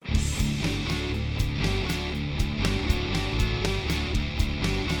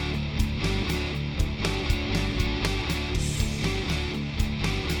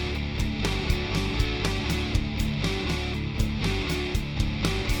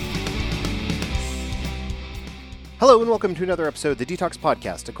Hello and welcome to another episode of the Detox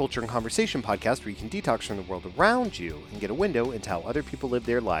Podcast, a culture and conversation podcast where you can detox from the world around you and get a window into how other people live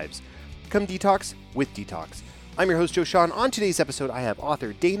their lives. Come detox with Detox. I'm your host, Joe Sean. On today's episode, I have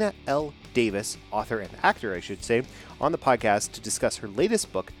author Dana L. Davis, author and actor, I should say, on the podcast to discuss her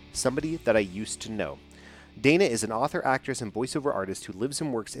latest book, Somebody That I Used to Know. Dana is an author, actress, and voiceover artist who lives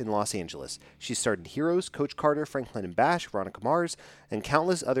and works in Los Angeles. She starred in Heroes, Coach Carter, Franklin and Bash, Veronica Mars, and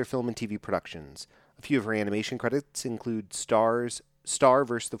countless other film and TV productions. A few of her animation credits include Star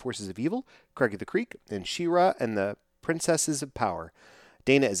vs. the Forces of Evil, Craig of the Creek, and She-Ra and the Princesses of Power.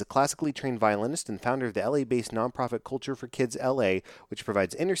 Dana is a classically trained violinist and founder of the LA-based nonprofit Culture for Kids LA, which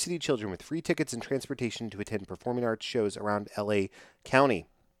provides inner-city children with free tickets and transportation to attend performing arts shows around LA County.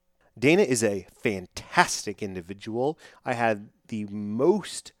 Dana is a fantastic individual. I had the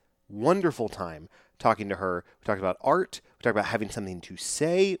most wonderful time talking to her. We talked about art. We talked about having something to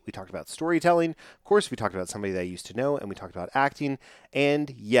say. We talked about storytelling. Of course, we talked about somebody that I used to know, and we talked about acting.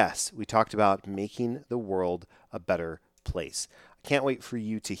 And yes, we talked about making the world a better place. I can't wait for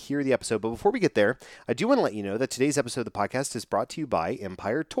you to hear the episode. But before we get there, I do want to let you know that today's episode of the podcast is brought to you by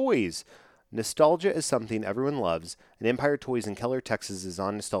Empire Toys. Nostalgia is something everyone loves, and Empire Toys in Keller, Texas is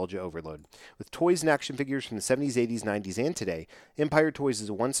on nostalgia overload. With toys and action figures from the 70s, 80s, 90s, and today, Empire Toys is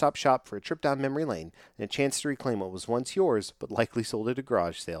a one-stop shop for a trip down memory lane and a chance to reclaim what was once yours but likely sold at a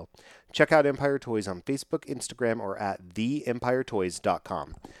garage sale. Check out Empire Toys on Facebook, Instagram, or at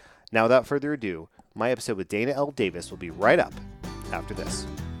theempiretoys.com. Now, without further ado, my episode with Dana L. Davis will be right up after this.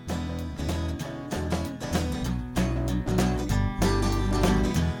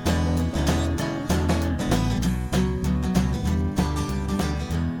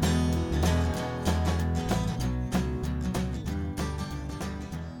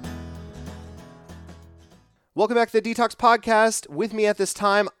 Welcome back to the Detox Podcast. With me at this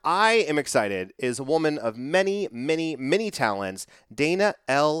time, I am excited, is a woman of many, many, many talents, Dana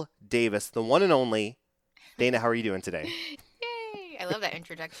L. Davis, the one and only. Dana, how are you doing today? Yay! I love that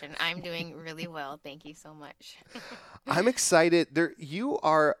introduction. I'm doing really well. Thank you so much. I'm excited. You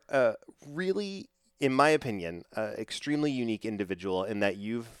are really, in my opinion, extremely unique individual in that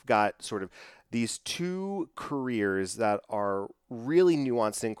you've got sort of these two careers that are really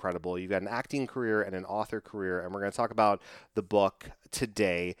nuanced and incredible. You've got an acting career and an author career, and we're going to talk about the book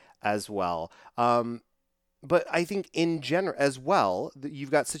today as well. But I think in general as well,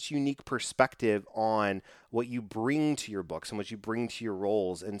 you've got such unique perspective on what you bring to your books and what you bring to your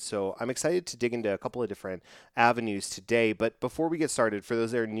roles. And so I'm excited to dig into a couple of different avenues today. But before we get started, for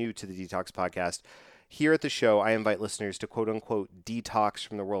those that are new to the Detox Podcast, here at the show, I invite listeners to quote unquote detox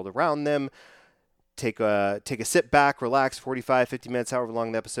from the world around them. Take a sit back, relax, 45, 50 minutes, however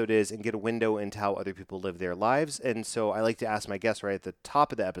long the episode is, and get a window into how other people live their lives. And so I like to ask my guests right at the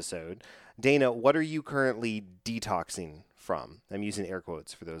top of the episode, Dana, what are you currently detoxing from? I'm using air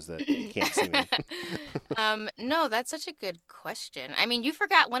quotes for those that can't see me. No, that's such a good question. I mean, you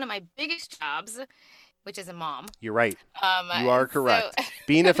forgot one of my biggest jobs, which is a mom. You're right. You are correct. So...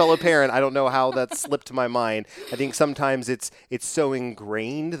 Being a fellow parent, I don't know how that slipped my mind. I think sometimes it's so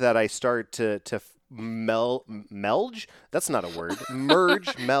ingrained that I start to melge. That's not a word.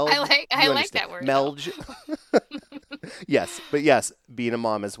 Merge, meld. I like that word. Melge. Yes, but yes, being a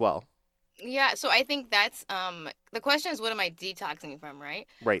mom as well. Yeah, so I think that's the question is, what am I detoxing from, right?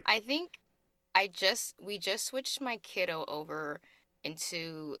 Right. I think we just switched my kiddo over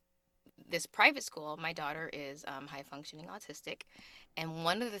into this private school. My daughter is high functioning autistic, and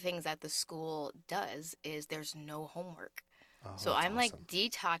one of the things that the school does is there's no homework. So I'm awesome. Like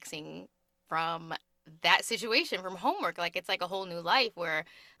detoxing from that situation, from homework. Like it's like a whole new life where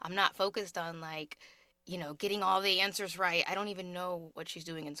I'm not focused on like, you know, getting all the answers right. I don't even know what she's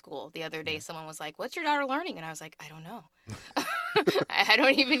doing in school. The other day, someone was like, "What's your daughter learning?" And I was like, "I don't know." I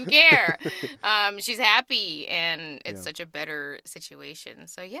don't even care. She's happy, and it's such a better situation.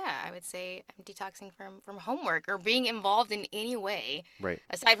 So yeah, I would say I'm detoxing from homework or being involved in any way, right?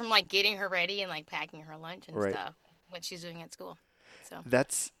 Aside from like getting her ready and like packing her lunch and stuff, what she's doing at school. So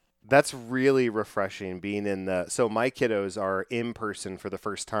that's really refreshing. So my kiddos are in person for the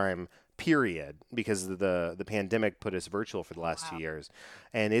first time, period, because the pandemic put us virtual for the last 2 years,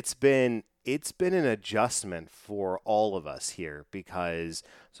 and it's been an adjustment for all of us here because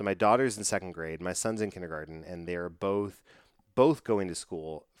so my daughter's in second grade, my son's in kindergarten, and they're both both going to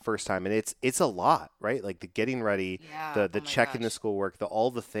school first time, and it's a lot, right? Like the getting ready, Yeah. the Oh my checking the gosh. schoolwork, the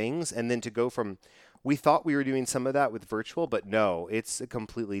all the things, and then to go from we thought we were doing some of that with virtual, but no, it's a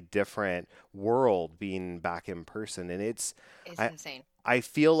completely different world being back in person, and It's I insane. I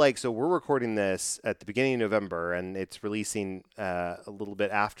feel like so we're recording this at the beginning of November, and it's releasing a little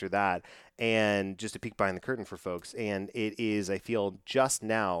bit after that. And just a peek behind the curtain for folks, and it is I feel just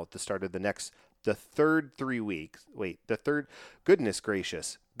now at the start of the third 3 weeks. Wait, the third. Goodness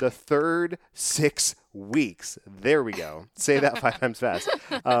gracious, the third 6 weeks. There we go. Say that 5 times fast.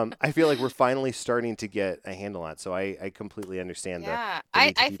 I feel like we're finally starting to get a handle on it. So I completely understand Yeah. the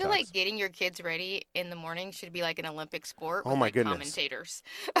need to I feel like detox. getting your kids ready in the morning should be like an Olympic sport Oh with my like goodness. commentators.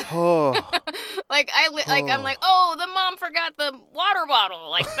 Oh, Like I'm oh. like, "Oh, the mom forgot the water bottle."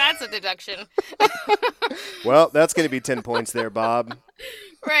 Like that's a deduction. Well, that's going to be 10 points there, Bob.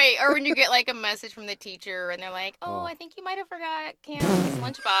 Right. Or when you get like a message from the teacher and they're like, "Oh, Oh. I think you might have forgot Cam's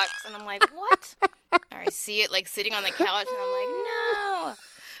lunchbox." And I'm like, "What?" Or I see it like sitting on the couch and I'm like, "No."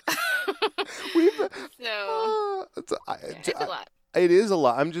 We've So, yeah, it's a I- lot. it is a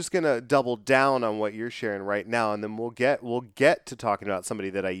lot. I'm just gonna double down on what you're sharing right now, and then we'll get to talking about somebody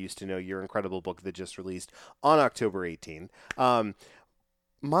that I used to know. Your incredible book that just released on October 18th.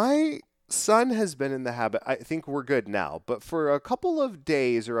 My son has been in the habit, I think we're good now, but for a couple of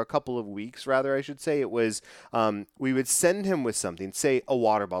days or a couple of weeks, rather, I should say, it was we would send him with something, say a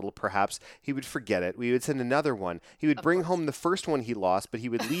water bottle, perhaps. He would forget it. We would send another one. He would Of bring course. home the first one he lost, but he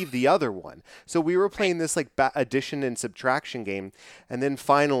would leave the other one. So we were Right. playing this like addition and subtraction game. And then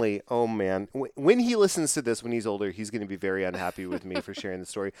finally, oh man, when he listens to this when he's older, he's going to be very unhappy with me for sharing the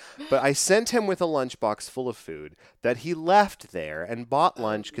story. But I sent him with a lunchbox full of food that he left there and bought Oh,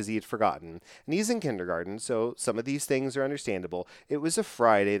 lunch because he had forgotten. And he's in kindergarten, so some of these things are understandable. It was a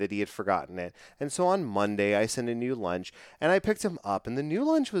Friday that he had forgotten it. And so on Monday, I sent a new lunch and I picked him up, and the new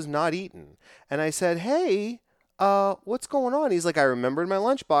lunch was not eaten. And I said, "Hey, what's going on?" He's like, "I remembered my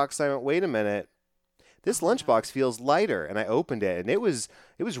lunchbox." I went, "Wait a minute. This oh no. lunchbox feels lighter." And I opened it, and it was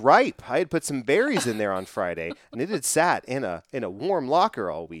ripe. I had put some berries in there on Friday, and it had sat in a warm locker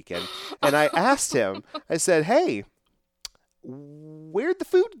all weekend. And I asked him, I said, "Hey, where'd the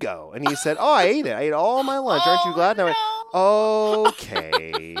food go?" And he said, "Oh, I ate it. I ate all my lunch. Aren't you Oh glad?" And I went,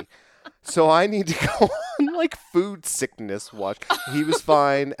 "Okay." So I need to go on like food sickness watch. He was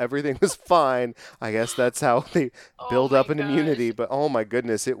fine. Everything was fine. I guess that's how they Oh build my up an gosh. immunity. But oh my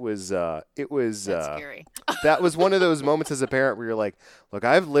goodness, That's scary. that was one of those moments as a parent where you're like, "Look,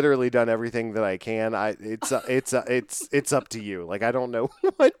 I've literally done everything that I can. It's up to you. Like I don't know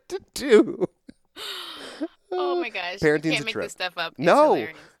what to do." Oh Uh, my gosh. You Parenting's a can't make this trip. stuff up. It's No,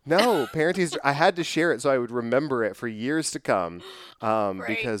 hilarious. no, parenting's. I had to share it so I would remember it for years to come, Right.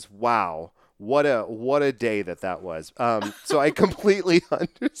 because wow, what a day that was. So I completely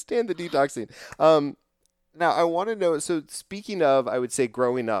understand the detoxing. Now I want to know. So speaking of, I would say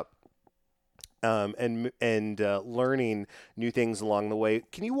growing up and learning new things along the way.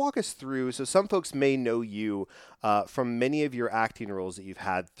 Can you walk us through? So some folks may know you from many of your acting roles that you've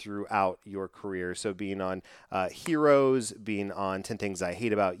had throughout your career. So being on Heroes, being on 10 Things I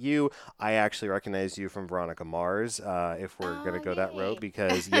Hate About You. I actually recognize you from Veronica Mars. If we're going Oh, to go that road, yay.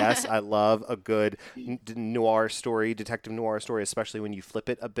 because yes, I love a good noir story, detective noir story, especially when you flip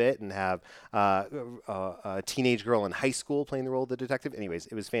it a bit and have a teenage girl in high school playing the role of the detective. Anyways,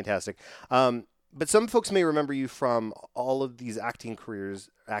 it was fantastic. But some folks may remember you from all of these acting stats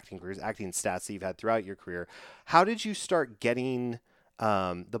that you've had throughout your career. How did you start getting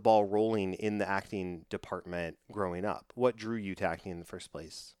the ball rolling in the acting department growing up? What drew you to acting in the first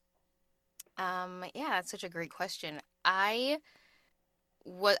place? Yeah, that's such a great question. I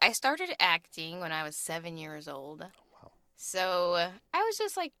started acting when I was 7 years old. Wow. So I was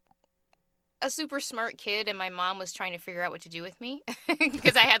just like a super smart kid, and my mom was trying to figure out what to do with me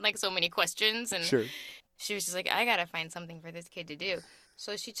because I had like so many questions, and Sure. she was just like, I gotta find something for this kid to do.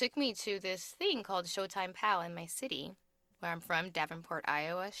 So she took me to this thing called Showtime Pal in my city, where I'm from, Davenport,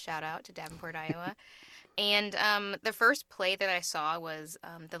 Iowa. Shout out to Davenport, Iowa. And the first play that I saw was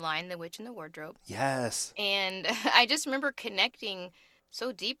The Lion, the Witch, and the Wardrobe. Yes. And I just remember connecting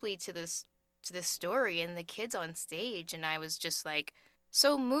so deeply to this story and the kids on stage, and I was just like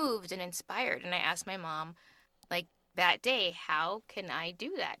so moved and inspired. And I asked my mom, like that day, how can I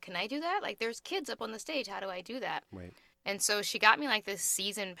do that? Can I do that? Like there's kids up on the stage. How do I do that? Right. And so she got me like this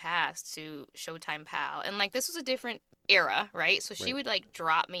season pass to Showtime Pal. And like this was a different era, right? So she Right. would like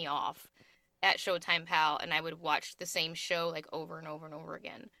drop me off at Showtime Pal and I would watch the same show like over and over and over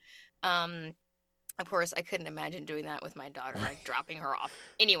again. Um of course, I couldn't imagine doing that with my daughter, like dropping her off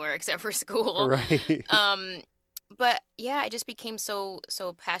anywhere except for school. Right. Um, but yeah, I just became so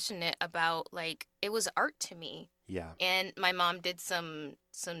passionate about, like, it was art to me. Yeah. And my mom did some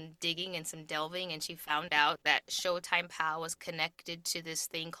digging and some delving, and she found out that Showtime PAL was connected to this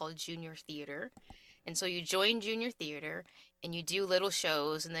thing called junior theater. And so you join junior theater and you do little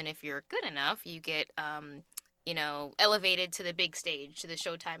shows, and then if you're good enough, you get elevated to the big stage, to the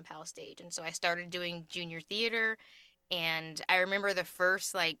Showtime PAL stage. And so I started doing junior theater, and I remember the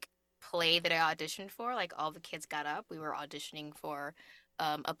first like play that I auditioned for, like all the kids got up. We were auditioning for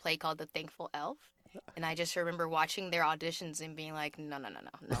a play called The Thankful Elf. And I just remember watching their auditions and being like, no, no, no,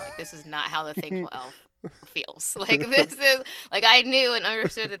 no, no, like this is not how the Thankful Elf feels. Like this is like I knew and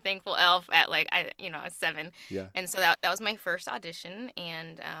understood the Thankful Elf at like at 7. Yeah. And so that was my first audition,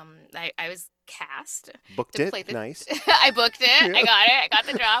 and I was cast Booked to it. play the Nice. I booked it. Yeah. I got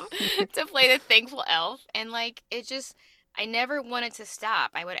the job to play the Thankful Elf, and like it just I never wanted to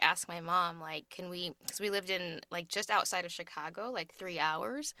stop. I would ask my mom like, can we, because we lived in like just outside of Chicago, like 3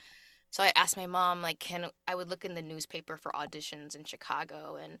 hours. So I asked my mom, like, I would look in the newspaper for auditions in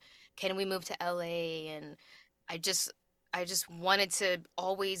Chicago, and can we move to LA? And I just, I just wanted to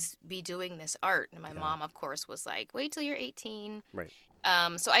always be doing this art. And my Yeah. mom, of course, was like, wait till you're 18. Right.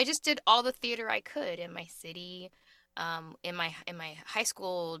 So I just did all the theater I could in my city, in my high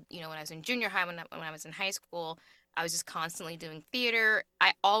school. When I was in junior high, when I was in high school, I was just constantly doing theater.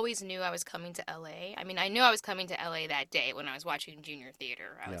 I always knew I was coming to LA. I mean, I knew I was coming to LA that day when I was watching junior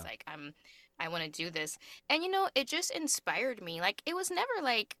theater. I was Yeah. like, I want to do this, and it just inspired me. Like, it was never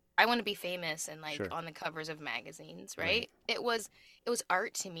like I want to be famous and like Sure. on the covers of magazines, Right. right? It was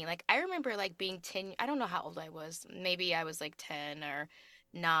art to me. Like I remember like being 10, I don't know how old I was. Maybe I was like 10 or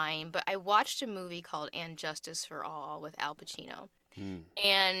 9, but I watched a movie called And Justice for All with Al Pacino. Mm.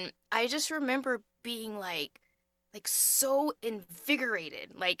 And I just remember being like so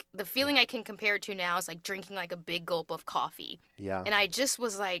invigorated. Like the Yeah. feeling I can compare it to now is like drinking like a big gulp of coffee. Yeah. And I just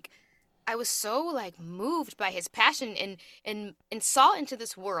was like I was so like moved by his passion and saw into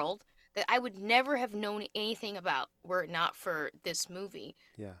this world that I would never have known anything about were it not for this movie.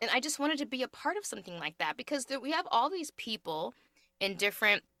 Yeah. And I just wanted to be a part of something like that because we have all these people in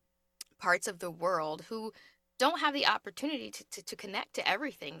different parts of the world who don't have the opportunity to connect to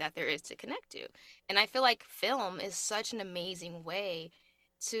everything that there is to connect to. And I feel like film is such an amazing way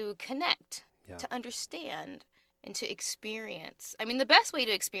to connect, Yeah. to understand, and to experience. I mean, the best way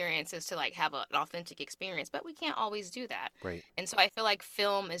to experience is to like have an authentic experience, but we can't always do that. Right. And so I feel like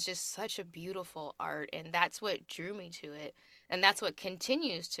film is just such a beautiful art, and that's what drew me to it. And that's what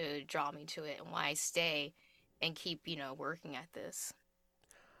continues to draw me to it and why I stay and keep, working at this.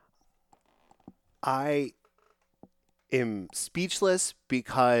 I am speechless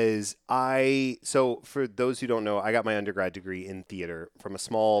because so for those who don't know, I got my undergrad degree in theater from a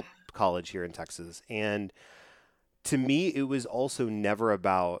small college here in Texas. And to me, it was also never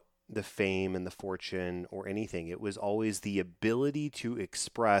about the fame and the fortune or anything. It was always the ability to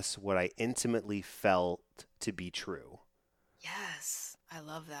express what I intimately felt to be true. Yes, I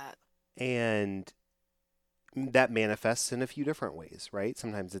love that. And that manifests in a few different ways, right?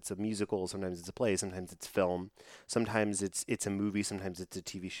 Sometimes it's a musical, sometimes it's a play, sometimes it's film, sometimes it's a movie, sometimes it's a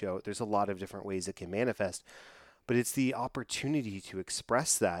TV show. There's a lot of different ways it can manifest, but it's the opportunity to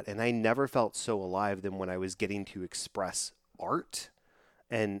express that. And I never felt so alive than when I was getting to express art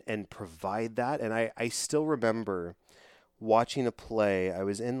and provide that. And I still remember watching a play. I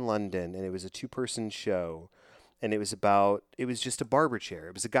was in London and it was a two-person show, and it was just a barber chair.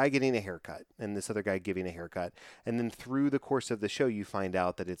 It was a guy getting a haircut and this other guy giving a haircut. And then through the course of the show, you find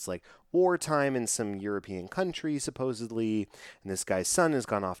out that it's like wartime in some European country, supposedly. And this guy's son has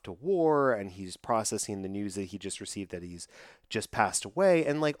gone off to war and he's processing the news that he just received that he's just passed away.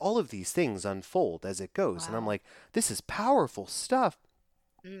 And like all of these things unfold as it goes. And I'm Wow. like, this is powerful stuff.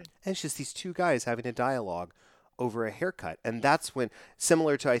 Mm. And it's just these two guys having a dialogue over a haircut. And that's when,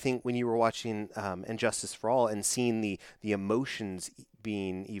 similar to, I think, when you were watching And Justice for All and seeing the emotions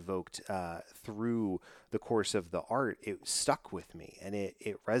being evoked through the course of the art, it stuck with me and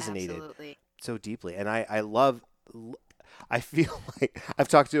it resonated Absolutely. so deeply. And I feel like I've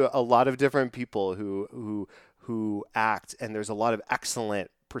talked to a lot of different people who act, and there's a lot of excellent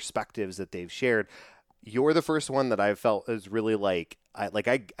perspectives that they've shared. You're the first one that I've felt is really like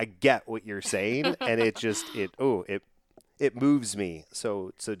I get what you're saying, and it moves me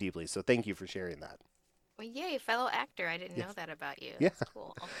so deeply. So thank you for sharing that. Well, yay, fellow actor. I didn't know Yes. that about you. Yeah. That's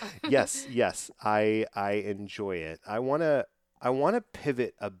cool. Yes. I enjoy it. I wanna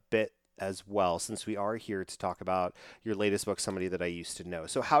pivot a bit as well, since we are here to talk about your latest book, Somebody That I Used to Know.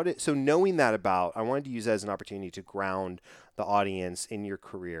 So knowing that about, I wanted to use it as an opportunity to ground the audience in your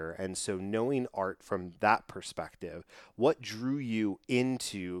career. And so knowing art from that perspective, what drew you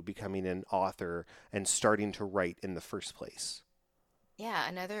into becoming an author and starting to write in the first place? Yeah,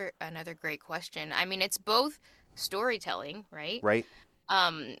 another great question. I mean, it's both storytelling, right? Right?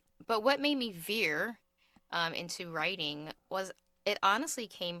 Um, but what made me veer into writing was it honestly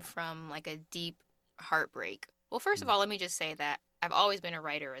came from like a deep heartbreak. Well, first of Mm. all, let me just say that I've always been a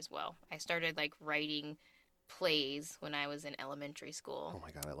writer as well. I started like writing plays when I was in elementary school. Oh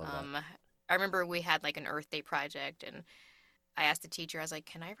my God, I love that. Um, I remember we had like an Earth Day project, and I asked the teacher, I was like,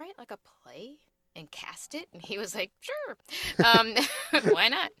 "Can I write like a play and cast it?" And he was like, "Sure, um, why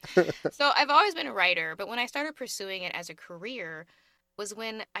not?" So I've always been a writer, but when I started pursuing it as a career was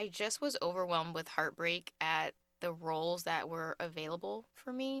when I just was overwhelmed with heartbreak at the roles that were available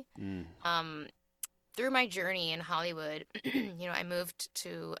for me. Mm. Um, through my journey in Hollywood, I moved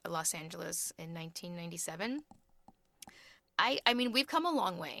to Los Angeles in 1997. I mean, we've come a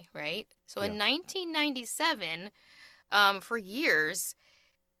long way, right? So Yeah. in 1997, for years,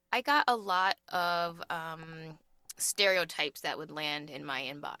 I got a lot of stereotypes that would land in my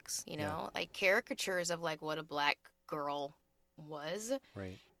inbox, Yeah. like caricatures of like what a black girl was.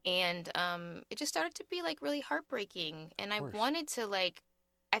 Right. And it just started to be like really heartbreaking. And Of I course. wanted to like,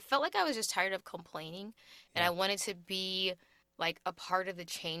 I felt like I was just tired of complaining, and Yeah. I wanted to be like a part of the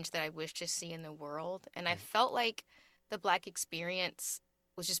change that I wish to see in the world. And I Right. felt like the black experience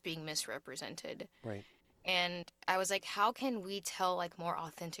was just being misrepresented. Right. And I was like, how can we tell like more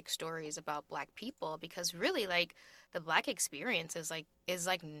authentic stories about black people? Because really, like the black experience is like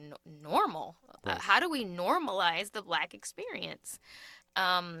normal. Right. How do we normalize the black experience?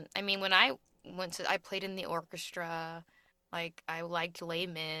 I mean, when I played in the orchestra, like I liked Les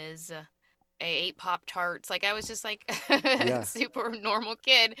Mis. I ate Pop Tarts. Like I was just like a Yeah. super normal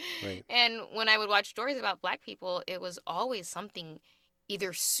kid. Right. And when I would watch stories about black people, it was always something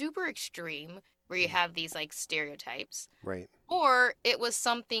either super extreme where you Mm. have these like stereotypes, Right. or it was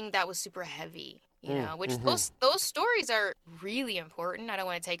something that was super heavy, Mm. which Mm-hmm. those stories are really important. I don't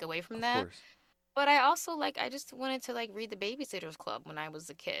want to take away from Of that. course. But I also like I just wanted to like read the Babysitters Club when I was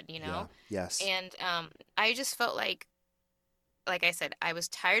a kid. Yeah. Yes. And I just felt like I said, I was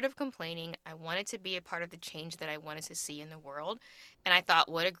tired of complaining. I wanted to be a part of the change that I wanted to see in the world. And I thought,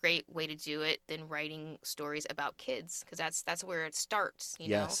 what a great way to do it than writing stories about kids, because that's where it starts,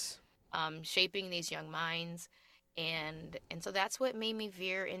 Yes. shaping these young minds. And so that's what made me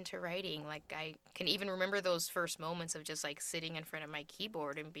veer into writing. Like I can even remember those first moments of just like sitting in front of my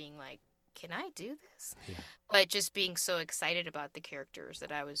keyboard and being like, can I do this? Yeah. But just being so excited about the characters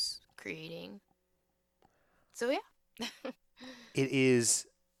that I was creating. So yeah. It is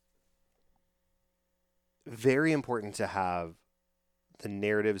very important to have the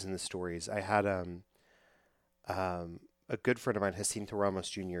narratives and the stories. I had a good friend of mine, Jacinto Ramos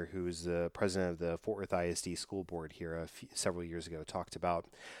Jr., who's the president of the Fort Worth ISD School Board here several years ago, talked about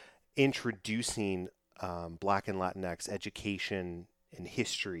introducing Black and Latinx education and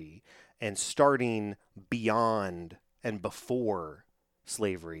history and starting beyond and before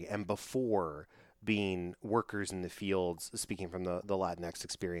slavery and before being workers in the fields, speaking from the Latinx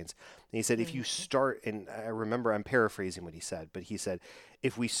experience. And he said, if you Mhm. start, and I remember I'm paraphrasing what he said, but he said,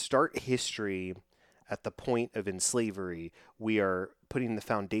 if we start history at the point of enslavery, we are putting the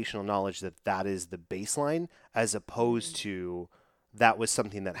foundational knowledge that that is the baseline, as opposed Mm. to that was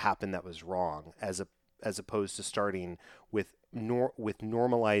something that happened that was wrong, as opposed to starting with with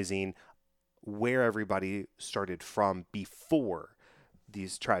normalizing where everybody started from before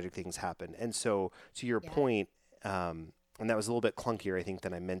these tragic things happen. And so, to your Yeah. point, and that was a little bit clunkier, I think,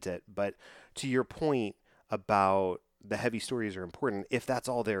 than I meant it, but to your point about the heavy stories are important, if that's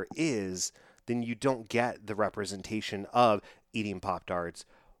all there is, then you don't get the representation of eating Pop Tarts,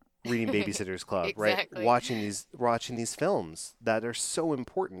 reading Babysitter's Club, right? Exactly. Watching these films that are so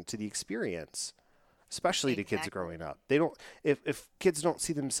important to the experience, especially to kids Exactly. growing up. They don't if kids don't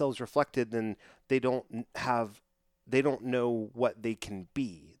see themselves reflected, then they don't have they don't know what they can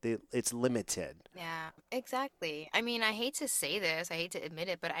be. It's limited. Yeah, exactly. I mean, I hate to say this, I hate to admit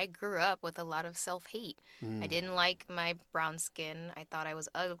it, but I grew up with a lot of self-hate. I Mm, didn't like my brown skin. I thought I was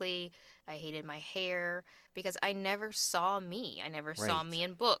ugly. I hated my hair because I never saw me. I never saw right. me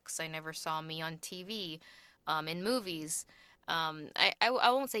in books. I never saw me on TV, in movies. I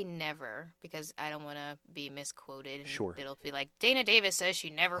won't say never because I don't want to be misquoted and Sure. it'll be like Dana Davis says she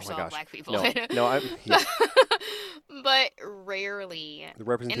never Oh my saw gosh. black people. No, no, yeah. but rarely. The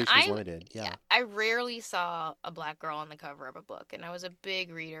And representation is limited. yeah, Yeah. I rarely saw a black girl on the cover of a book, and I was a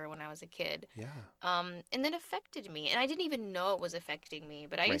big reader when I was a kid. Yeah. And that affected me, and I didn't even know it was affecting me.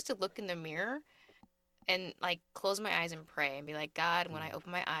 But I Right. used to look in the mirror and like close my eyes and pray and be like, God, when I Mm.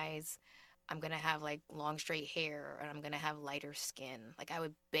 open my eyes, I'm gonna have like long straight hair and I'm gonna have lighter skin. Like I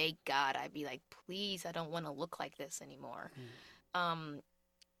would beg God, I'd be like, please, I don't want to look like this anymore. Mm. Um,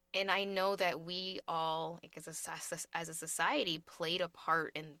 and I know that we all, like as a society, played a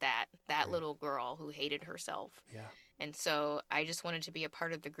part in that Right. little girl who hated herself. Yeah. And so I just wanted to be a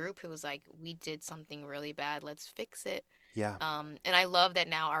part of the group who was like, we did something really bad, let's fix it. Yeah. And I love that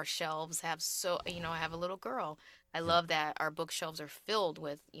now our shelves have I have a little girl. I Yeah. love that our bookshelves are filled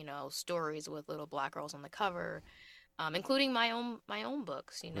with, stories with little black girls on the cover, including my own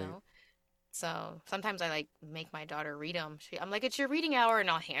books, you Right. know. So sometimes I like make my daughter read them. I'm like, it's your reading hour, and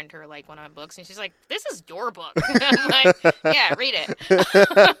I'll hand her like one of my books, and she's like, this is your book. I'm like, yeah, read it.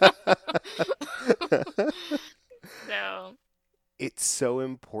 So, It's so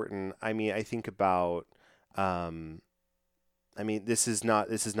important. I mean, I think about um I mean, this is not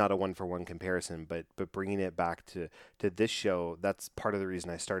a one for one comparison, but bringing it back to this show, that's part of the reason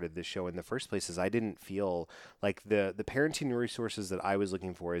I started this show in the first place. Is I didn't feel like the parenting resources that I was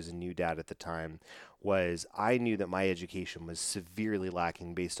looking for as a new dad at the time was I knew that my education was severely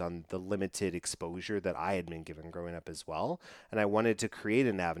lacking based on the limited exposure that I had been given growing up as well, and I wanted to create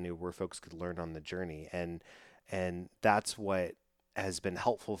an avenue where folks could learn on the journey, and that's what has been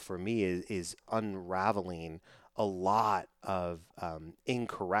helpful for me is unraveling a lot of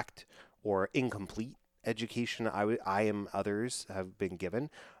incorrect or incomplete education I am others have been given,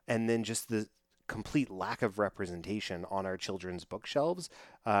 and then just the complete lack of representation on our children's bookshelves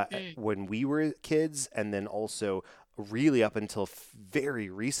mm, when we were kids, and then also really up until very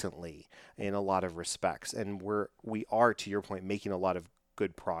recently in a lot of respects. And we are, to your point, making a lot of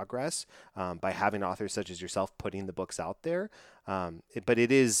good progress by having authors such as yourself putting the books out there. But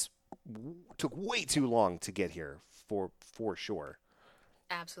it is took way too long to get here for sure.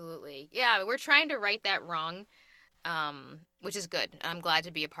 absolutely. Yeah, we're trying to right that wrong, which is good. I'm glad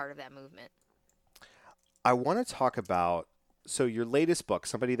to be a part of that movement. I want to talk about your latest book,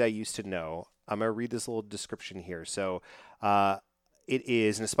 Somebody That I Used to Know. I'm gonna read this little description here. Uh, it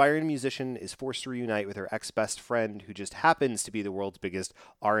is an aspiring musician is forced to reunite with her ex best friend, who just happens to be the world's biggest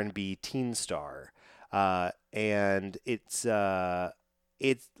R&B teen star, and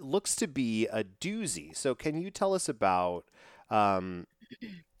it looks to be a doozy. So, can you tell us about um,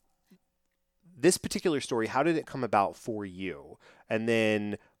 this particular story? How did it come about for you? And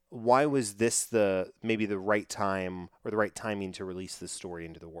then why was this maybe the right time or the right timing to release this story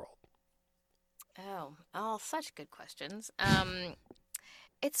into the world? Oh, such good questions.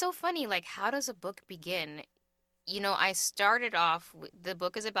 It's so funny. Like, how does a book begin? I started off. The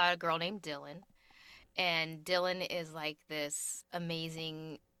book is about a girl named Dylan, and Dylan is like this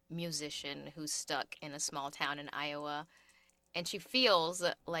amazing musician who's stuck in a small town in Iowa, and she feels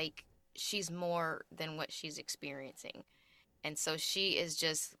like she's more than what she's experiencing. And so she is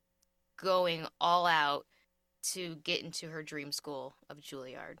just going all out to get into her dream school of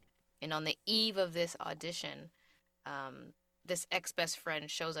Juilliard. And on the eve of this audition, this ex best friend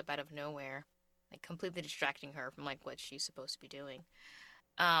shows up out of nowhere, like completely distracting her from like what she's supposed to be doing.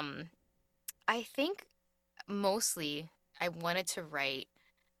 Um, I think mostly I wanted to write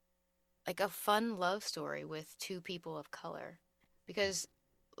like a fun love story with two people of color because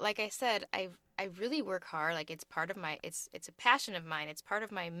like I said, I really work hard. Like it's part of my it's a passion of mine. It's part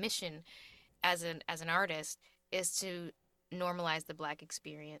of my mission as an artist is to normalize the black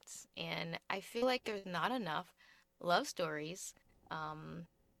experience. And I feel like there's not enough love stories um,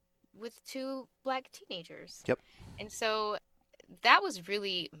 with two black teenagers. Yep. And so that was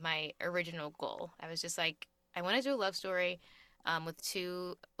really my original goal. I was just like, I want to do a love story with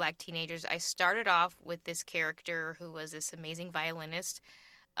two black teenagers. I started off with this character who was this amazing violinist,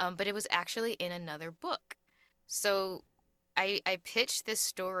 but it was actually in another book. So I pitched this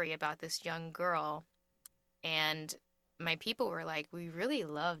story about this young girl, and my people were like, we really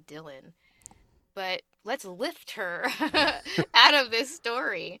love Dylan, but let's lift her out of this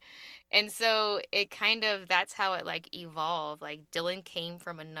story. And so it kind of that's how it like evolved. Like Dylan came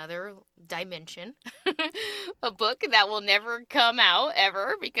from another dimension, a book that will never come out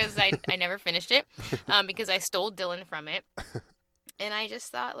ever because I never finished it, because I stole Dylan from it. And I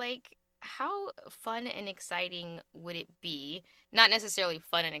just thought like how fun and exciting would it be? Not necessarily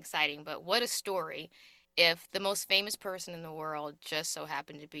fun and exciting, but what a story if the most famous person in the world just so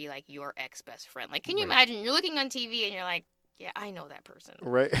happened to be like your ex best friend. Like, can you Right. imagine you're looking on TV and you're like, yeah, I know that person.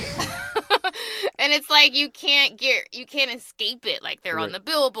 Right. And it's like you can't escape it. Like they're on Right. the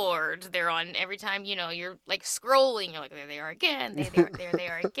billboards, they're on every time, you're like scrolling, you're like, there they are again, there they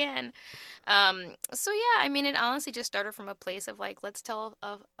are again. So yeah, I mean, it honestly just started from a place of like, let's tell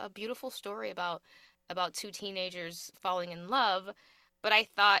a beautiful story about two teenagers falling in love. But I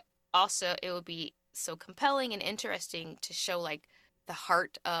thought also it would be so compelling and interesting to show like the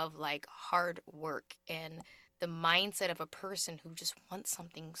heart of like hard work and the mindset of a person who just wants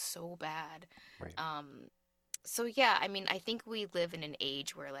something so bad. Right. Um, so yeah, I mean, I think we live in an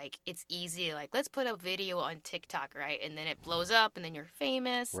age where like it's easy to like let's put a video on TikTok, right? And then it blows up and then you're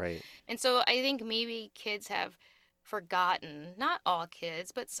famous. Right. And so I think maybe kids have forgotten, not all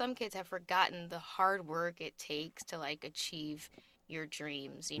kids, but some kids have forgotten the hard work it takes to like achieve your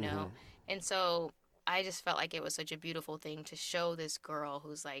dreams, you Mm-hmm. know? And so I just felt like it was such a beautiful thing to show this girl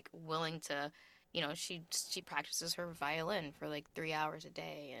who's like willing to, she practices her violin for like 3 hours a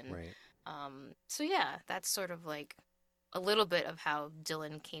day. And Right. so yeah, that's sort of like a little bit of how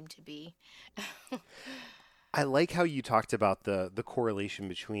Dylan came to be. I like how you talked about the correlation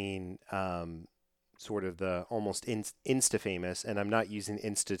between sort of the almost insta famous, and I'm not using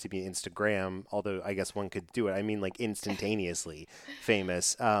Insta to be Instagram, although I guess one could do it. I mean like instantaneously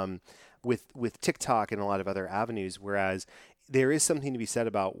famous with TikTok and a lot of other avenues. Whereas there is something to be said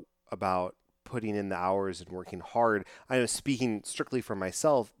about putting in the hours and working hard. I know, speaking strictly for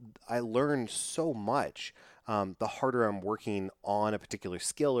myself, I learned so much. The harder I'm working on a particular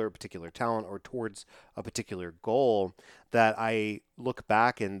skill or a particular talent or towards a particular goal, that I look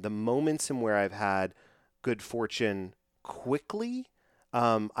back and the moments in where I've had good fortune quickly,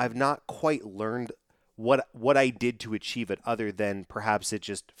 I've not quite learned what I did to achieve it, other than perhaps it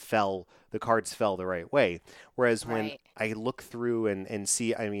just fell, the cards fell the right way. Whereas when Right. I look through and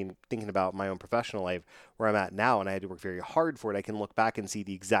see, I mean, thinking about my own professional life where I'm at now, and I had to work very hard for it, I can look back and see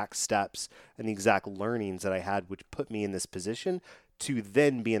the exact steps and the exact learnings that I had, which put me in this position to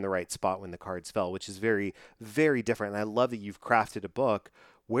then be in the right spot when the cards fell, which is very, very different. And I love that you've crafted a book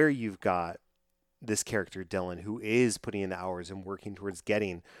where you've got this character Dylan, who is putting in the hours and working towards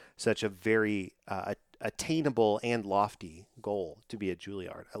getting such a very attainable and lofty goal to be at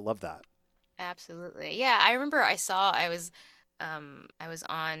Juilliard. I love that. Absolutely. Yeah, I remember I was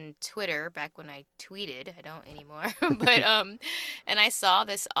on Twitter back when I tweeted. I don't anymore. But and I saw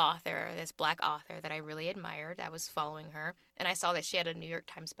this author, this black author that I really admired. I was following her and I saw that she had a New York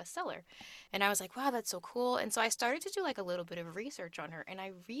Times bestseller. And I was like, "Wow, that's so cool." And so I started to do like a little bit of research on her and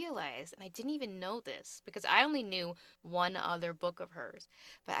I realized, and I didn't even know this because I only knew one other book of hers,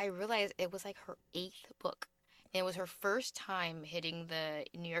 but I realized it was like her eighth book. And it was her first time hitting the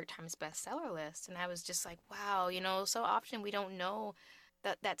New York Times bestseller list. And I was just like, wow, so often we don't know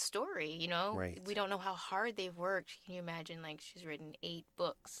that story, We Right. don't know how hard they've worked. Can you imagine like she's written 8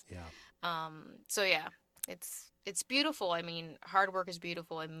 books? Yeah. So yeah, it's beautiful. I mean, hard work is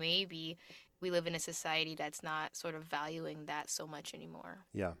beautiful and maybe we live in a society that's not sort of valuing that so much anymore.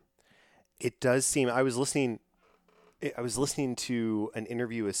 Yeah. It does seem, I was listening to an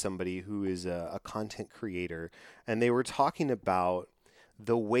interview with somebody who is a content creator, and they were talking about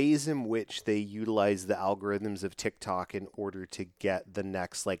the ways in which they utilize the algorithms of TikTok in order to get the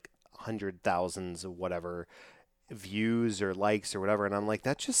next like hundred thousands of whatever views or likes or whatever. And I'm like,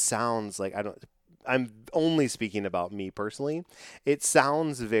 that just sounds like, I'm only speaking about me personally. It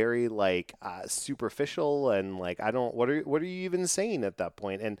sounds very like superficial and like I don't. What are you even saying at that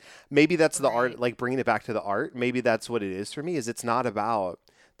point? And maybe that's the art. Right. Like bringing it back to the art. Maybe that's what it is for me. Is it's not about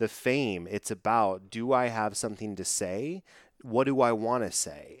the fame. It's about, do I have something to say? What do I want to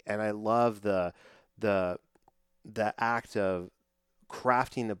say? And I love the the act of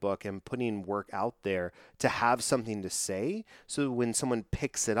crafting the book and putting work out there to have something to say, so when someone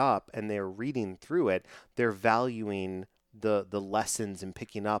picks it up and they're reading through it, they're valuing the lessons and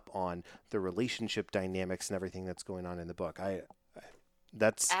picking up on the relationship dynamics and everything that's going on in the book.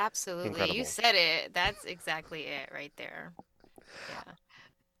 That's Absolutely. You incredible. said it. That's exactly it right there. Yeah.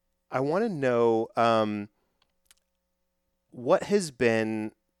 I want to know, what has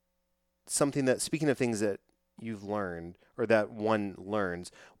been something that, speaking of things that you've learned or that one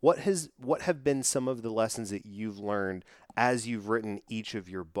learns, what have been some of the lessons that you've learned as you've written each of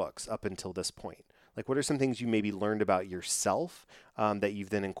your books up until this point? Like, what are some things you maybe learned about yourself, that you've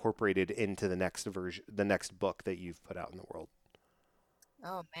then incorporated into the next version, the next book that you've put out in the world?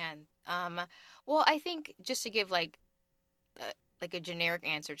 Oh man. Well, I think just to give like a generic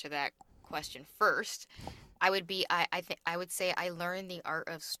answer to that question first, I think I would say I learned the art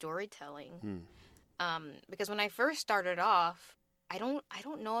of storytelling. Hmm. Because when I first started off, I don't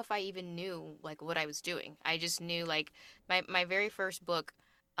know if I even knew like what I was doing. I just knew like my very first book,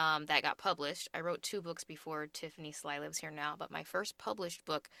 that got published. I wrote 2 books before Tiffany Sly Lives Here Now, but my first published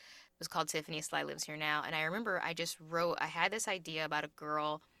book was called Tiffany Sly Lives Here Now. And I remember I had this idea about a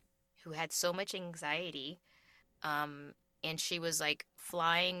girl who had so much anxiety. Um, and she was like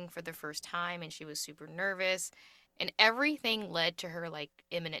flying for the first time and she was super nervous. And everything led to her like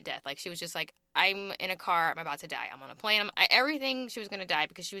imminent death. Like she was just like, I'm in a car, I'm about to die. I'm on a plane. Everything she was going to die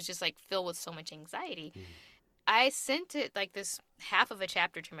because she was just like filled with so much anxiety. Mm. I sent it like this half of a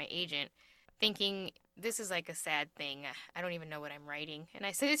chapter to my agent, thinking this is like a sad thing. I don't even know what I'm writing. And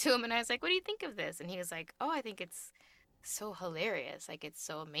I sent it to him and I was like, what do you think of this? And he was like, oh, I think it's so hilarious. Like it's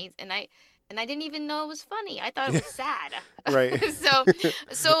so amazing. And I didn't even know it was funny. I thought it was sad. Right.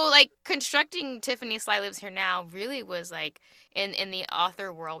 So like constructing Tiffany Sly Lives Here Now really was like in the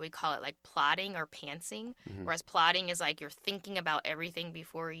author world we call it like plotting or pantsing. Mhm. Whereas plotting is like you're thinking about everything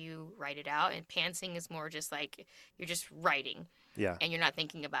before you write it out, and pantsing is more just like you're just writing Yeah. and you're not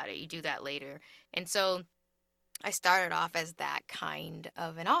thinking about it. You do that later. And so I started off as that kind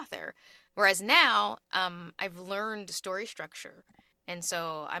of an author. Whereas now, I've learned story structure, and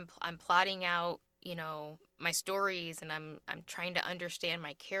so I'm plotting out, my stories, and I'm trying to understand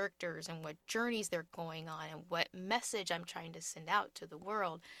my characters and what journeys they're going on and what message I'm trying to send out to the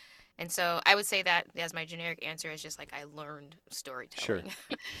world. And so I would say that as my generic answer is just like I learned Sure. storytelling.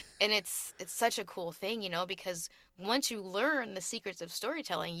 And it's such a cool thing, because once you learn the secrets of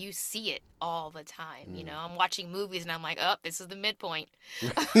storytelling, you see it all the time. Mm. I'm watching movies and I'm like, oh, this is the midpoint.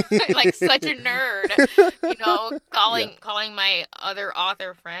 Like such a nerd, Yeah. calling my other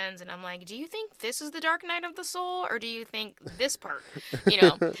author friends and I'm like, do you think this is the Dark Night of the Soul or do you think this part? You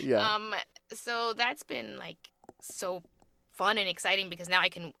know. Yeah. Um so that's been like so fun and exciting because now I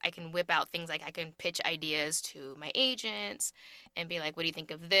can whip out things like I can pitch ideas to my agents and be like, what do you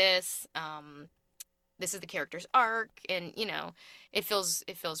think of this? This is the character's arc, and it feels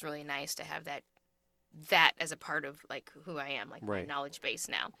really nice to have that as a part of like who I am, like my Right. knowledge base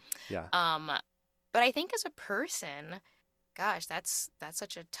now. Yeah. But I think as a person, gosh, that's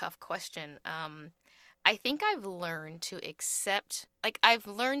such a tough question. I think I've learned to accept, like I've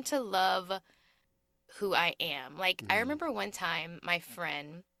learned to love who I am. Like I Mm. remember one time my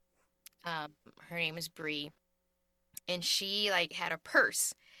friend, her name is Bree, and she like had a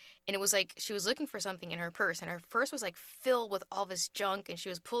purse. And it was like she was looking for something in her purse, and her purse was like filled with all this junk, and she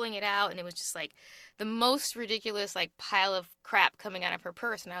was pulling it out, and it was just like the most ridiculous like pile of crap coming out of her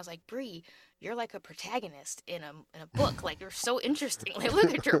purse. And I was like, Bree, you're like a protagonist in a book. Like you're so interesting. Like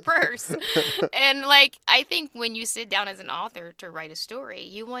look at your purse. And like I think when you sit down as an author to write a story,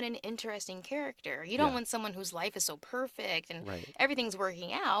 you want an interesting character. You don't Yeah. want someone whose life is so perfect and Right. everything's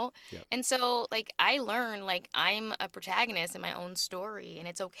working out. Yep. And so like I learned like I'm a protagonist in my own story, and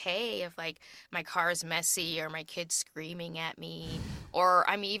it's okay if like my car's messy or my kid's screaming at me or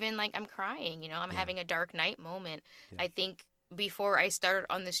I'm even like I'm crying, I'm Yeah. having a dark night moment. Yeah. I think before I started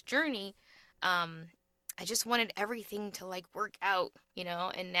on this journey, um I just wanted everything to like work out,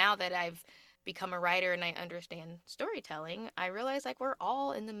 and now that I've become a writer and I understand storytelling, I realize like we're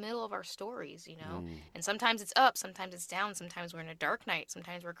all in the middle of our stories. Mm. And sometimes it's up, sometimes it's down, sometimes we're in a dark night,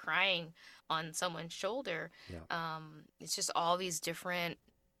 sometimes we're crying on someone's shoulder. Yeah. It's just all these different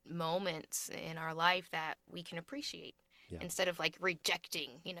moments in our life that we can appreciate Yeah. instead of like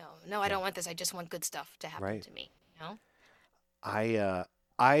rejecting, no, I Yeah. don't want this. I just want good stuff to happen Right. to me.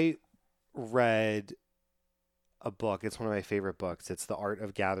 I read a book. It's one of my favorite books. It's The Art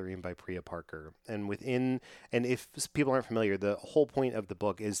of Gathering by Priya Parker. And if people aren't familiar, the whole point of the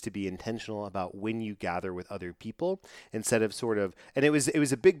book is to be intentional about when you gather with other people instead of and it was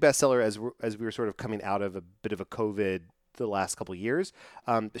a big bestseller as we were sort of coming out of a bit of a COVID the last couple of years.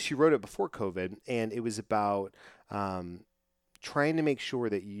 She wrote it before COVID, and it was about trying to make sure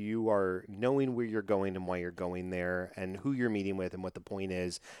that you are knowing where you're going and why you're going there and who you're meeting with and what the point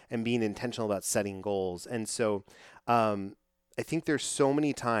is and being intentional about setting goals. And so I think there's so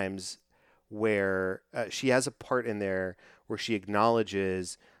many times where she has a part in there where she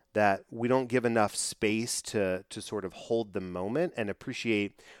acknowledges that we don't give enough space to sort of hold the moment and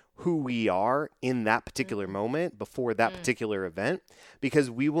appreciate who we are in that particular Mm, moment before that mm, particular event, because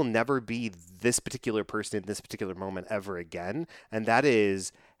we will never be this particular person in this particular moment ever again. And that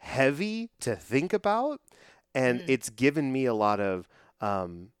is heavy to think about. And mm, it's given me a lot of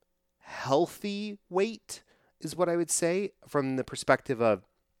healthy weight, is what I would say, from the perspective of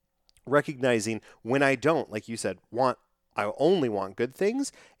recognizing when I don't, like you said, I only want good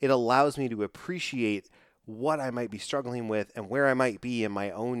things. It allows me to appreciate what I might be struggling with and where I might be in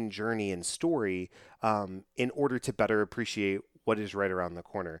my own journey and story, in order to better appreciate what is right around the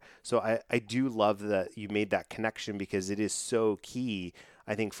corner. So I do love that you made that connection because it is so key,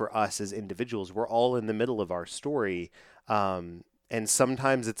 I think for us as individuals, we're all in the middle of our story. And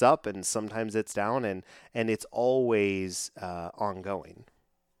sometimes it's up and sometimes it's down, and it's always ongoing.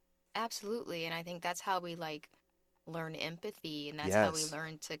 Absolutely. And I think that's how we like learn empathy, and that's how we Yes.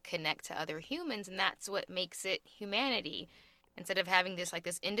 learn to connect to other humans, and that's what makes it humanity. Instead of having this like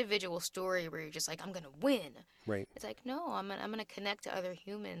this individual story where you're just like, I'm gonna win. Right. It's like, no, I'm gonna connect to other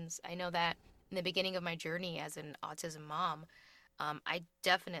humans. I know that in the beginning of my journey as an autism mom, I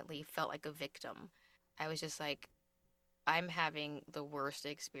definitely felt like a victim. I was just like, I'm having the worst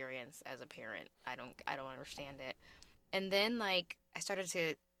experience as a parent. I don't understand it. And then like I started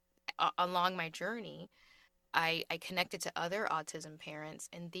to along my journey, I connected to other autism parents,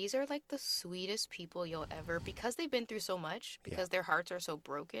 and these are like the sweetest people you'll ever, because they've been through so much, Yeah. because their hearts are so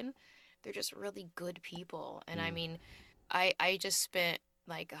broken. They're just really good people. And I Mm. mean, I just spent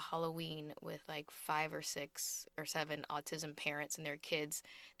like a Halloween with like 5 or 6 or 7 autism parents and their kids.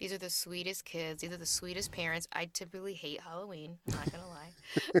 These are the sweetest kids. These are the sweetest parents. I typically hate Halloween, I'm not gonna lie.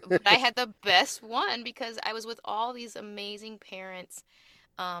 But I had the best one because I was with all these amazing parents,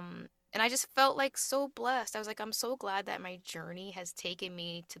 and I just felt like so blessed. I was like, I'm so glad that my journey has taken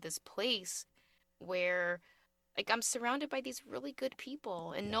me to this place where like I'm surrounded by these really good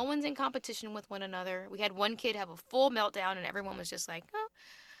people and Yeah. no one's in competition with one another. We had one kid have a full meltdown and everyone was just like, "Oh,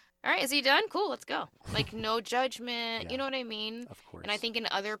 all right, is he done? Cool, let's go." Like no judgment, you Yeah. know what I mean? Of And I course. think in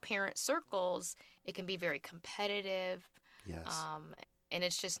other parent circles, it can be very competitive. Yes. Um, and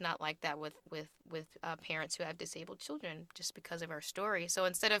it's just not like that with parents who have disabled children just because of our story. So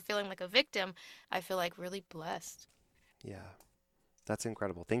instead of feeling like a victim, I feel like really blessed. Yeah. That's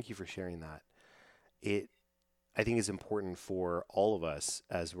incredible. Thank you for sharing that. It I think is important for all of us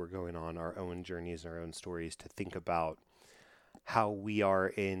as we're going on our own journeys and our own stories to think about how we are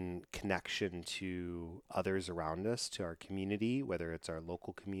in connection to others around us, to our community, whether it's our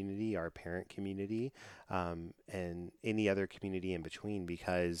local community, our parent community, and any other community in between,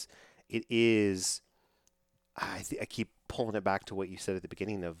 because it is, I keep pulling it back to what you said at the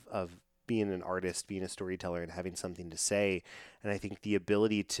beginning of being an artist, being a storyteller, and having something to say. And I think the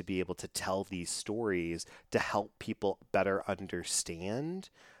ability to be able to tell these stories to help people better understand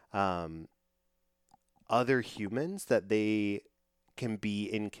um, other humans that they can be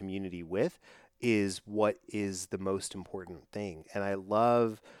in community with is what is the most important thing. And I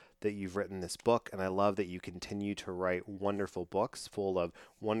love that you've written this book, and I love that you continue to write wonderful books full of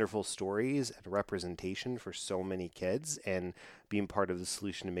wonderful stories and representation for so many kids and being part of the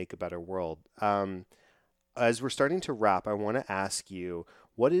solution to make a better world. As we're starting to wrap, I want to ask you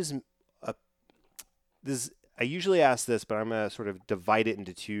what is a, this. I usually ask this, but I'm going to sort of divide it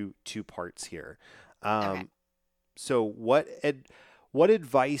into two parts here. Okay. Um, so what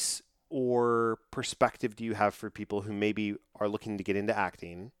advice or perspective do you have for people who maybe are looking to get into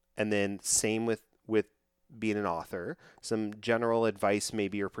acting? And then same with being an author, some general advice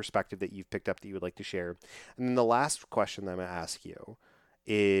maybe or perspective that you've picked up that you would like to share. And then the last question that I'm going to ask you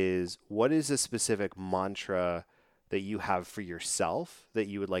is what is a specific mantra that you have for yourself that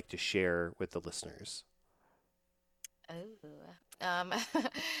you would like to share with the listeners? Oh.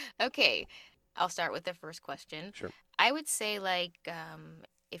 Okay. I'll start with the first question. Sure. I would say like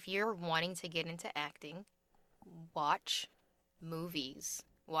if you're wanting to get into acting, watch movies,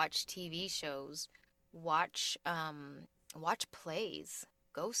 watch TV shows, watch plays,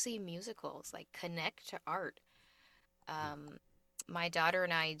 go see musicals, like connect to art. Um, my daughter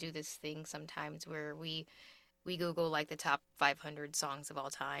and I do this thing sometimes where we Google like the top 500 songs of all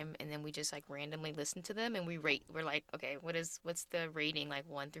time, and then we just like randomly listen to them and we rate. We're like, okay, what's the rating like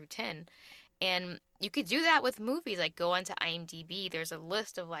 1 through 10? And you could do that with movies. Like go onto IMDb. There's a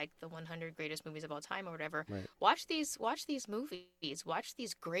list of like the 100 greatest movies of all time or whatever. Right. Watch these movies. Watch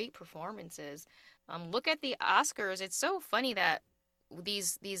these great performances. Look at the Oscars. It's so funny that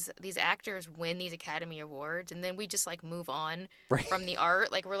these actors win these Academy Awards, and then we just like move on Right. from the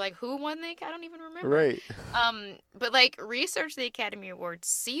art. Like we're like, who won the? I don't even remember. Right. But like research the Academy Awards,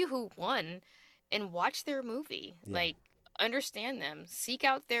 see who won, and watch their movie. Yeah. Like understand them, seek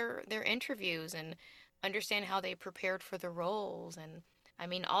out their interviews, and understand how they prepared for the roles. And I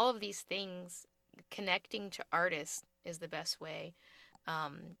mean, all of these things, connecting to artists is the best way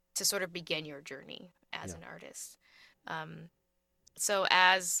to sort of begin your journey as Yeah. an artist. Um, so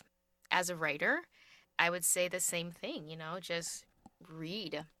as a writer, I would say the same thing. Just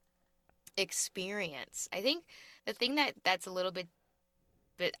read, experience. I think the thing that's a little bit,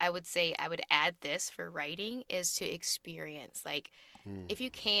 but I would say I would add this for writing is to experience. Like Mm. if you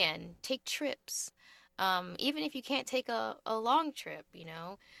can take trips, even if you can't take a long trip,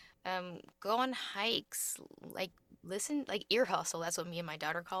 go on hikes, like listen, like ear hustle. That's what me and my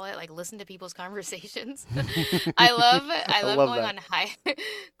daughter call it. Like listen to people's conversations. I I love love going that. on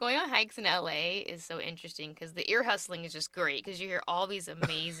going on hikes in LA is so interesting because the ear hustling is just great because you hear all these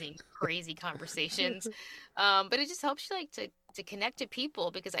amazing, crazy conversations. But it just helps you like to connect to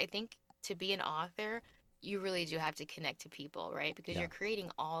people because I think to be an author, you really do have to connect to people, right? Because Yeah. you're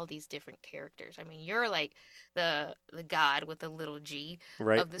creating all these different characters. I mean, you're like the god with a little g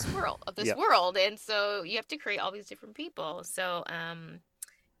Right. of this Yeah. world, and so you have to create all these different people. So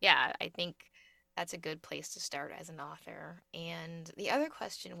yeah, I think that's a good place to start as an author. And the other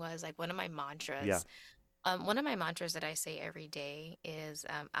question was like Yeah. one of my mantras that I say every day is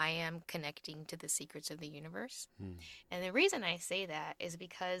I am connecting to the secrets of the universe. Mm. And the reason I say that is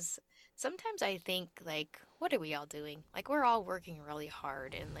because sometimes I think like, what are we all doing? Like we're all working really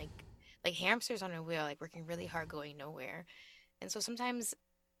hard and like hamsters on a wheel, like working really hard going nowhere. And so sometimes,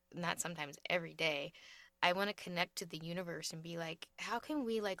 not sometimes, every day, I want to connect to the universe and be like, how can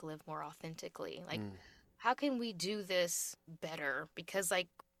we like live more authentically? Like Mm. how can we do this better? Because like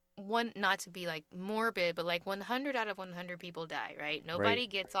one, not to be like morbid, but like 100 out of 100 people die, right? Right. Nobody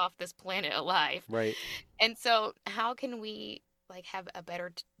gets off this planet alive. Right. And so how can we like have a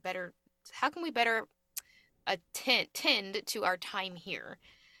better how can we better tend to our time here?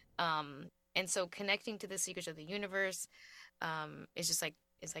 And so connecting to the secrets of the universe is just like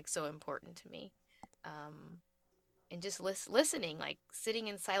is like so important to me. Um, and just listening, like sitting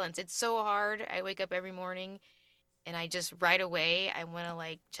in silence. It's so hard. I wake up every morning and I just right away I want to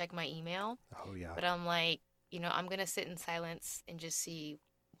like check my email, Oh yeah. but I'm like, I'm gonna sit in silence and just see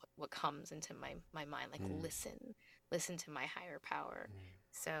what comes into my mind. Like Mm. listen to my higher power.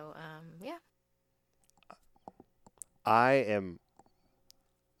 So yeah. I am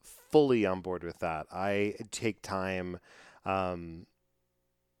fully on board with that. Um,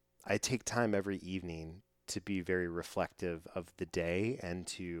 I take time every evening to be very reflective of the day and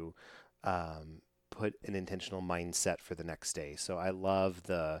to put an intentional mindset for the next day. So I love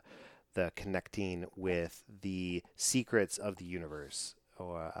the connecting with the secrets of the universe.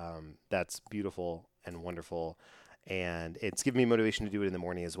 Or that's beautiful and wonderful. And it's given me motivation to do it in the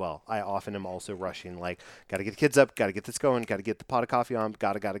morning as well. I often am also rushing, like, got to get the kids up, got to get this going, got to get the pot of coffee on,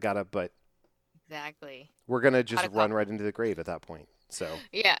 gotta. But Exactly. we're gonna Pot just of run coffee. right into the grave at that point. So,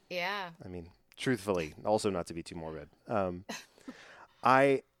 Yeah, yeah. I mean, truthfully, also not to be too morbid.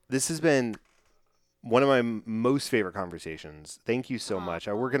 I This has been one of my most favorite conversations. Thank you so Oh, much.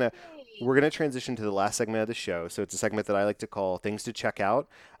 We're gonna transition to the last segment of the show. So it's a segment that I like to call "Things to Check Out."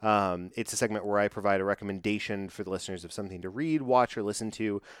 It's a segment where I provide a recommendation for the listeners of something to read, watch, or listen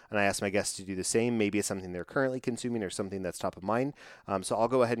to, and I ask my guests to do the same. Maybe it's something they're currently consuming or something that's top of mind. So I'll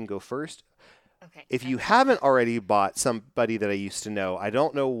go ahead and go first. okay, If you okay. haven't already bought Somebody That I Used to Know, I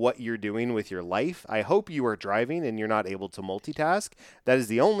don't know what you're doing with your life. I hope you are driving and you're not able to multitask. That is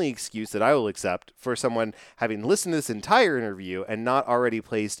the only excuse that I will accept for someone having listened to this entire interview and not already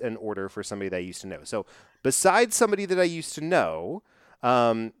placed an order for Somebody That I Used to Know. So, besides Somebody That I Used to Know,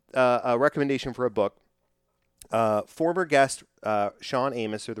 a recommendation for a book. Former guest Sean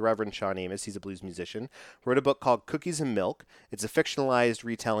Amos, or the Reverend Sean Amos, he's a blues musician, wrote a book called Cookies and Milk. It's a fictionalized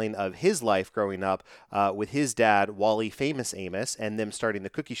retelling of his life growing up with his dad, Wally Famous Amos, and them starting the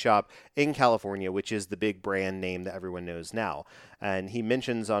cookie shop in California, which is the big brand name that everyone knows now. And he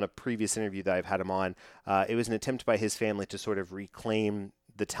mentions on a previous interview that I've had him on, it was an attempt by his family to sort of reclaim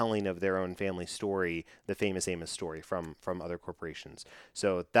the telling of their own family story, the famous Amos story from other corporations.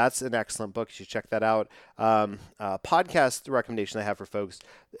 So that's an excellent book. You should check that out. Podcast recommendation I have for folks.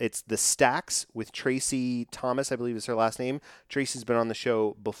 It's The Stacks with Tracy Thomas, I believe is her last name. Tracy's been on the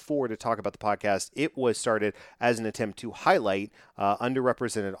show before to talk about the podcast. It was started as an attempt to highlight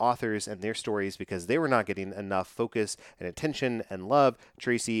underrepresented authors and their stories because they were not getting enough focus and attention and love.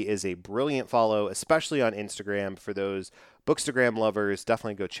 Tracy is a brilliant follow, especially on Instagram for those Bookstagram lovers.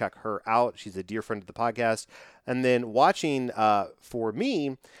 Definitely go check her out. She's a dear friend of the podcast. And then watching for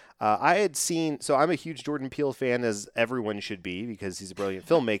me, I had seen, so I'm a huge Jordan Peele fan, as everyone should be, because he's a brilliant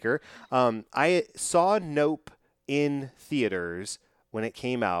filmmaker. I saw Nope in theaters when it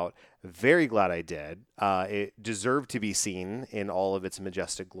came out. Very glad I did. It deserved to be seen in all of its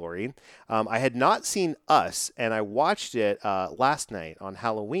majestic glory. I had not seen Us, and I watched it last night on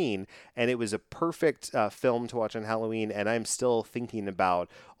Halloween, and it was a perfect film to watch on Halloween. And I'm still thinking about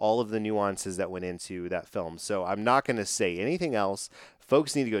all of the nuances that went into that film. So I'm not going to say anything else.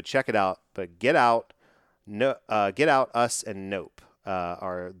 Folks need to go check it out. But Get Out, Us, and Nope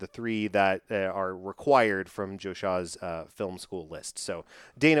are the three that are required from Joe Shaw's film school list. So,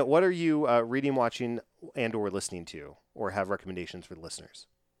 Dana, what are you reading, watching, and/or listening to, or have recommendations for the listeners?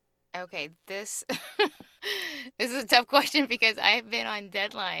 Okay, this this is a tough question because I've been on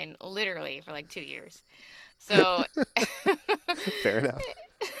deadline literally for like 2 years. So Fair enough.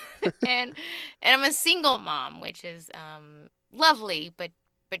 and I'm a single mom, which is lovely but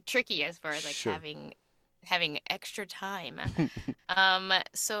tricky as far as like Sure. having extra time.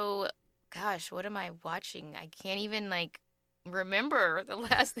 So gosh, what am I watching? I can't even like remember the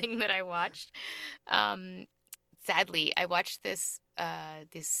last thing that I watched. Um Sadly, I watched this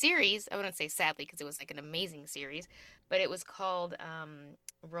series. I wouldn't say sadly because it was like an amazing series, but it was called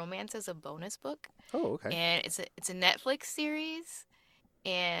Romance as a Bonus Book, Oh, okay. and it's a Netflix series,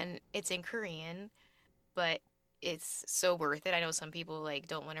 and it's in Korean, but it's so worth it. I know some people like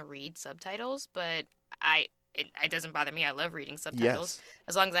don't want to read subtitles, but it doesn't bother me. I love reading subtitles Yes.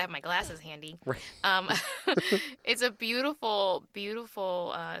 as long as I have my glasses handy. Right. Um, it's a beautiful,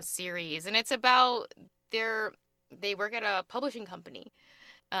 beautiful series, and it's about their they work at a publishing company.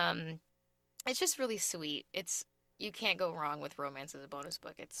 Um, it's just really sweet. It's You can't go wrong with Romance as a Bonus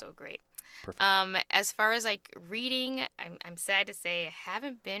Book. It's so great. Perfect. As far as like reading, I'm sad to say I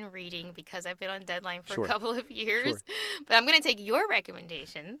haven't been reading because I've been on deadline for a Sure. couple of years. Sure. But I'm gonna take your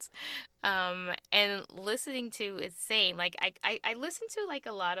recommendations. And listening to is same. Like I listen to like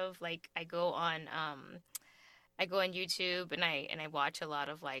a lot of like I go on YouTube and I watch a lot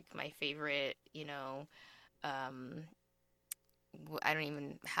of like my favorite, um I don't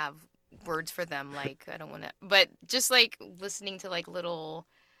even have words for them. Like, I don't want to, but just like listening to like little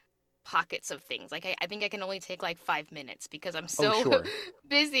pockets of things. Like, I think I can only take like 5 minutes because I'm Oh, so sure.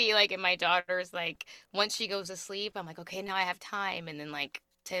 busy. Like, and my daughter's like, once she goes to sleep, I'm like, okay, now I have time. And then like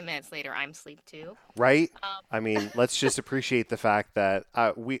 10 minutes later, I'm asleep too. Right? Um, I mean, let's just appreciate the fact that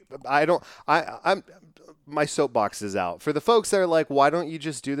I'm my soapbox is out. For the folks that are like, why don't you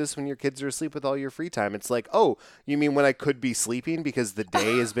just do this when your kids are asleep with all your free time? It's like, oh, you mean when I could be sleeping because the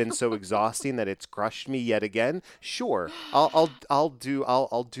day has been so exhausting that it's crushed me yet again? Sure, I'll do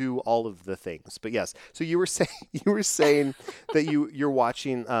all of the things. But yes, so you were saying that you're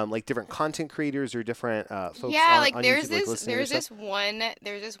watching like different content creators or different folks yeah, on, like on YouTube like listening to your stuff.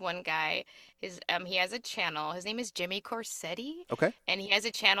 there's this one guy. He has a channel. His name is Jimmy Corsetti, Okay. and he has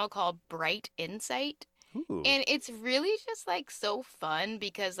a channel called Bright Insight. Ooh. And it's really just like so fun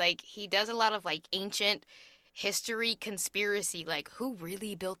because like he does a lot of like ancient history conspiracy, like who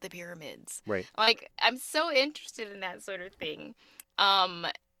really built the pyramids. Right. Like I'm so interested in that sort of thing. Um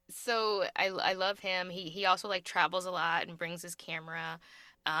so I love him. He also like travels a lot and brings his camera.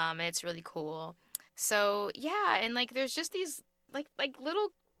 And it's really cool. So yeah, and like there's just these like little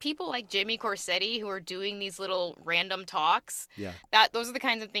people like Jimmy Corsetti who are doing these little random talks. Yeah. That those are the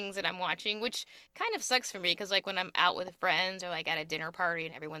kinds of things that I'm watching, which kind of sucks for me because like when I'm out with friends or like at a dinner party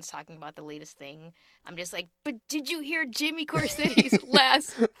and everyone's talking about the latest thing, I'm just like, but did you hear Jimmy Corsetti's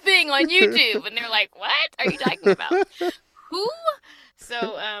last thing on YouTube? And they're like, what are you talking about? Who?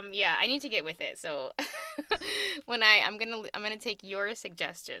 So yeah, I need to get with it. So when I'm gonna take your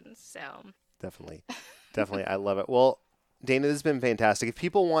suggestions. So Definitely. Definitely. I love it. Well, Dana, this has been fantastic. If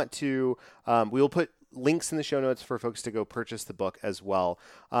people want to, we will put links in the show notes for folks to go purchase the book as well.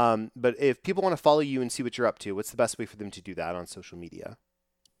 But if people want to follow you and see what you're up to, what's the best way for them to do that on social media?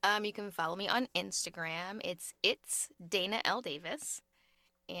 you can follow me on Instagram. It's Dana L. Davis.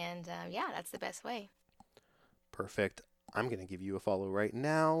 And yeah, that's the best way. Perfect. I'm going to give you a follow right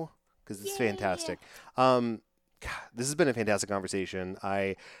now because it's Yay! fantastic. God, this has been a fantastic conversation.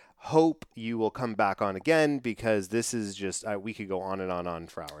 I hope you will come back on again because this is just, we could go on and on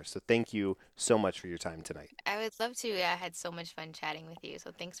for hours. So thank you so much for your time tonight. I would love to. I had so much fun chatting with you.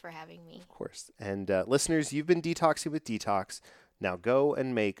 So thanks for having me. Of course. And listeners, you've been detoxing with Detox. Now go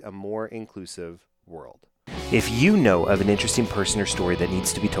and make a more inclusive world. If you know of an interesting person or story that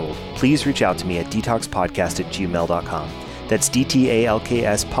needs to be told, please reach out to me at detoxpodcast@gmail.com. That's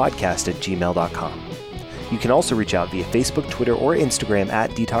DTALKS podcast@gmail.com. You can also reach out via Facebook, Twitter, or Instagram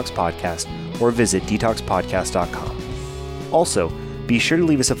at Detox Podcast or visit detoxpodcast.com. Also, be sure to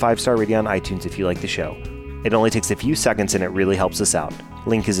leave us a 5-star rating on iTunes if you like the show. It only takes a few seconds and it really helps us out.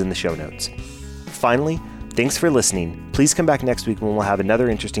 Link is in the show notes. Finally, thanks for listening. Please come back next week when we'll have another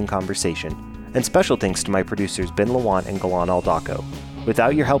interesting conversation. And special thanks to my producers Ben Lawant and Galan Aldaco.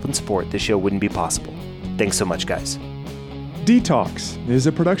 Without your help and support, this show wouldn't be possible. Thanks so much, guys. Detox is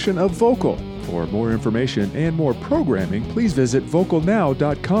a production of Vocal. For more information and more programming, please visit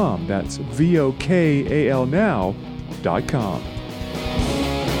vocalnow.com. That's VOKAL now.com.